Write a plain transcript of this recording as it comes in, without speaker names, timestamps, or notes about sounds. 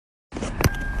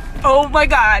Oh my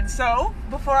God. So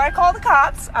before I call the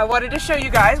cops, I wanted to show you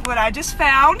guys what I just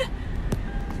found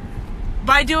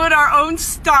by doing our own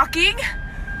stalking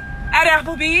at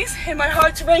Applebee's, and my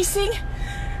heart's racing.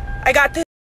 I got this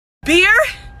beer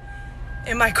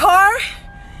in my car,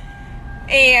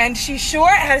 and she's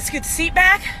short, has a good seat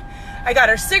back. I got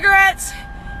her cigarettes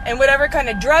and whatever kind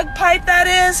of drug pipe that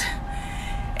is,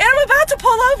 and I'm about to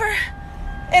pull over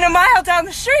in a mile down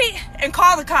the street and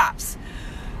call the cops.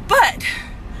 But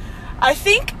I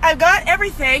think I've got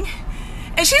everything,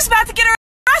 and she's about to get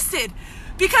arrested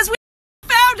because we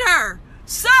found her.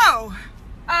 So,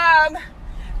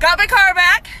 got my car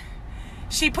back.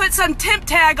 She put some temp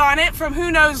tag on it from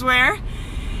who knows where,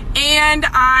 and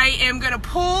I am gonna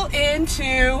pull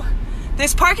into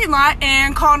this parking lot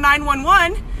and call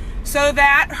 911 so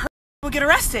that her will get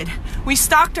arrested. We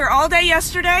stalked her all day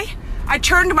yesterday. I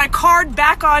turned my card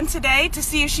back on today to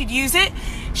see if she'd use it.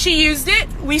 She used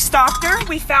it. We stalked her.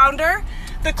 We found her.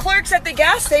 The clerks at the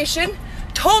gas station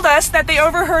told us that they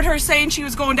overheard her saying she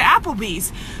was going to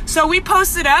Applebee's. So we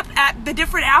posted up at the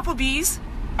different Applebee's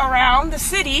around the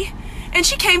city, and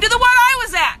she came to the one I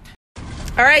was at.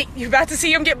 All right, you're about to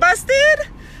see them get busted.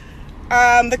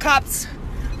 The cops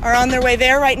are on their way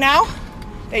there right now.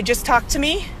 They just talked to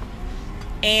me,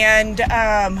 and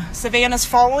Savannah's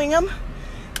following them.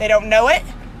 They don't know it,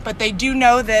 but they do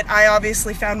know that I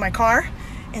obviously found my car,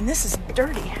 and this is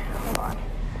dirty. Hold on.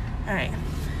 All right.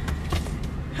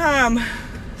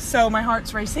 So my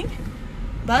heart's racing,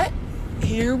 but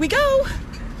here we go.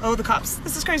 Oh, the cops.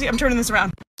 This is crazy. I'm turning this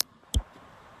around.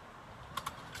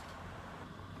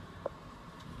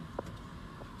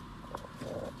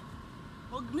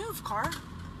 Well, move, car.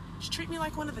 Just treat me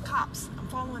like one of the cops. I'm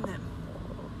following them.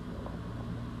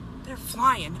 They're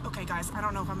flying. Okay, guys, I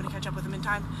don't know if I'm gonna catch up with them in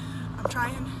time. I'm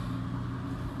trying.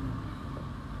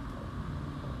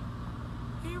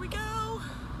 Here we go.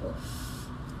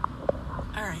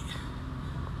 All right.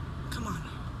 Come on.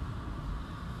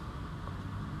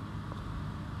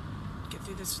 Get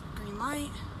through this green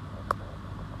light.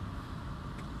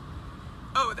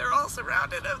 Oh, they're all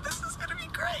surrounded him. This is gonna be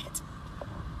great.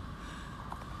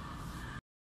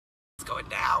 It's going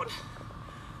down.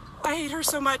 I hate her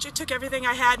so much. It took everything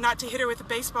I had not to hit her with a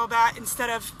baseball bat instead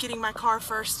of getting my car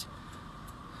first.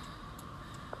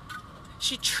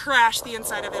 She trashed the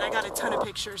inside of it. I got a ton of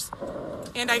pictures.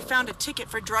 And I found a ticket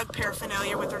for drug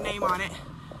paraphernalia with her name on it.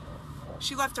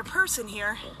 She left her purse in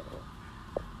here.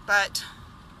 But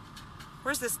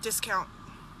where's this discount?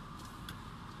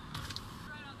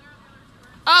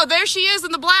 Oh, there she is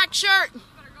in the black shirt.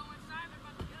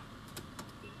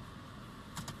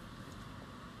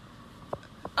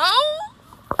 Oh!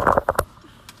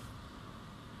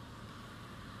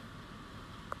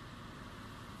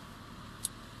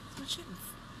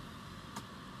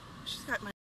 She's got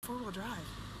my four-wheel drive,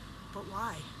 but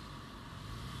why?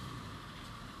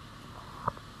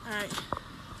 All right.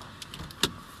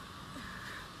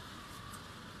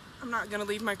 I'm not gonna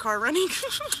leave my car running.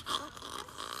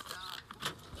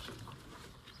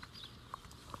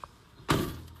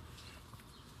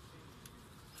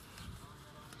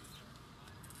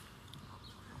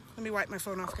 Let me wipe my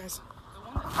phone off, guys. The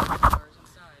one that drove the car is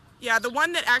inside. Yeah, the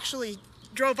one that actually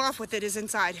drove off with it is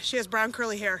inside. She has brown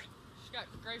curly hair. She's got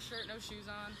gray shirt, no shoes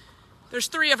on. There's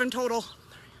 3 of them total.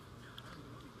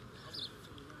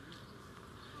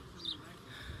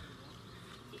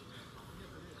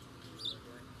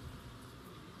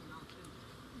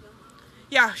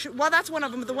 Yeah, well, that's one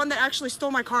of them. The one that actually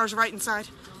stole my car is right inside.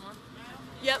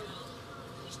 Yep.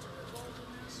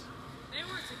 They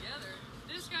were together.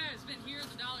 This guy has been here at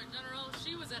the Dollar General.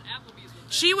 She was at Applebee's with them.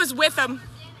 She was with them.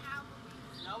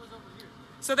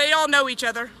 So they all know each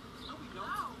other.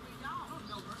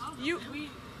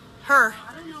 Her.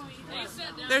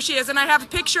 There she is, and I have a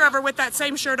picture of her with that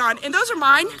same shirt on. And those are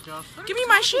mine. Give me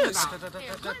my shoes.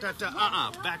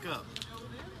 Back up.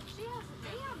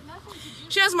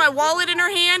 She has my wallet in her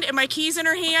hand and my keys in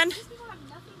her hand.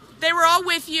 They were all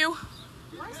with you.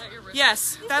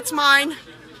 Yes, that's mine.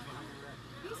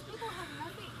 These people have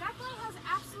nothing. That guy has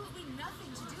absolutely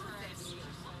nothing to do with this.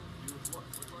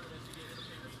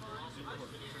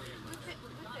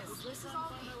 This is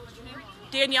all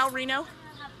Danielle Reno.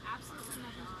 absolutely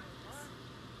nothing to do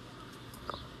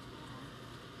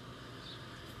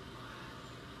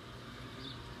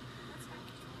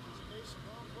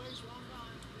with this.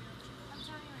 I'm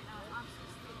telling you right now,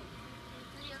 obviously,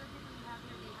 the 3 other people you have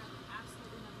here, they have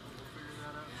absolutely nothing to do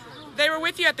with this. They were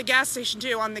with you at the gas station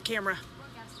too on the camera.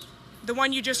 What gas station? The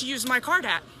one you just used my card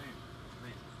at.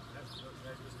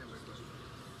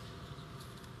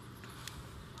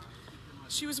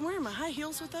 She was wearing my high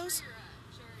heels with those.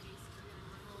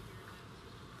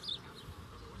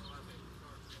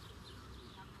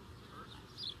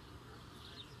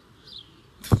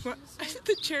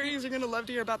 The charities are gonna love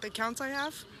to hear about the accounts I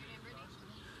have.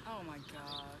 Oh my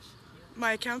gosh.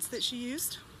 My accounts that she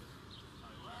used.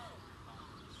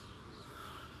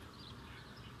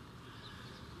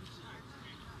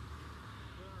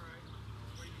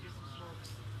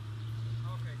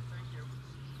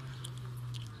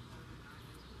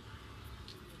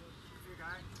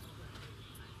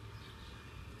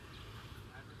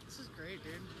 This is great,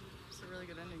 dude. It's a really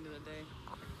good ending to the day.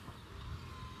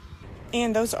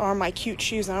 And those are my cute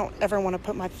shoes. I don't ever want to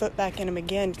put my foot back in them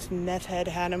again. This meth head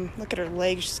had them. Look at her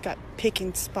legs. She's got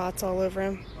picking spots all over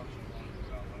them.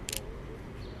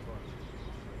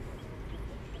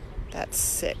 That's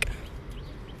sick.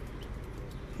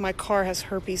 My car has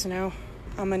herpes now.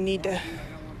 I'm going to need to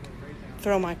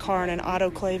throw my car in an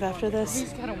autoclave after this.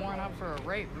 He's got a warrant out for a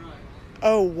rape.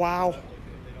 Oh, wow.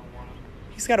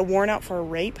 He's got a warrant out for a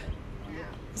rape?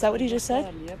 Is that what he just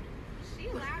said? Yep. She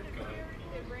allowed to hear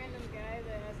a random guy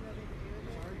that has nothing to do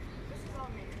with it. This is all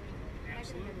me. I'm not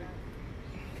gonna get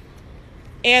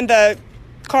that. And the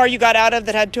car you got out of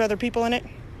that had 2 other people in it? I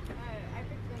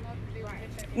picked them up and they were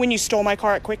hitchhiking. When you stole my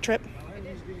car at Quick Trip?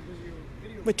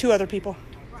 With 2 other people?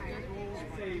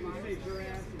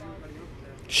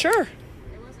 Sure.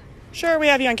 Sure, we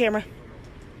have you on camera.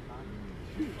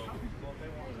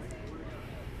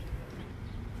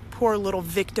 Poor little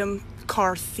victim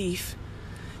car thief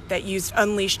that used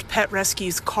Unleashed Pet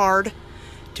Rescue's card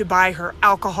to buy her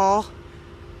alcohol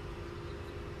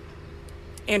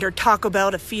and her Taco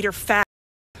Bell to feed her fat,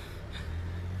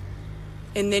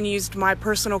 and then used my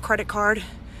personal credit card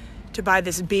to buy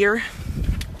this beer.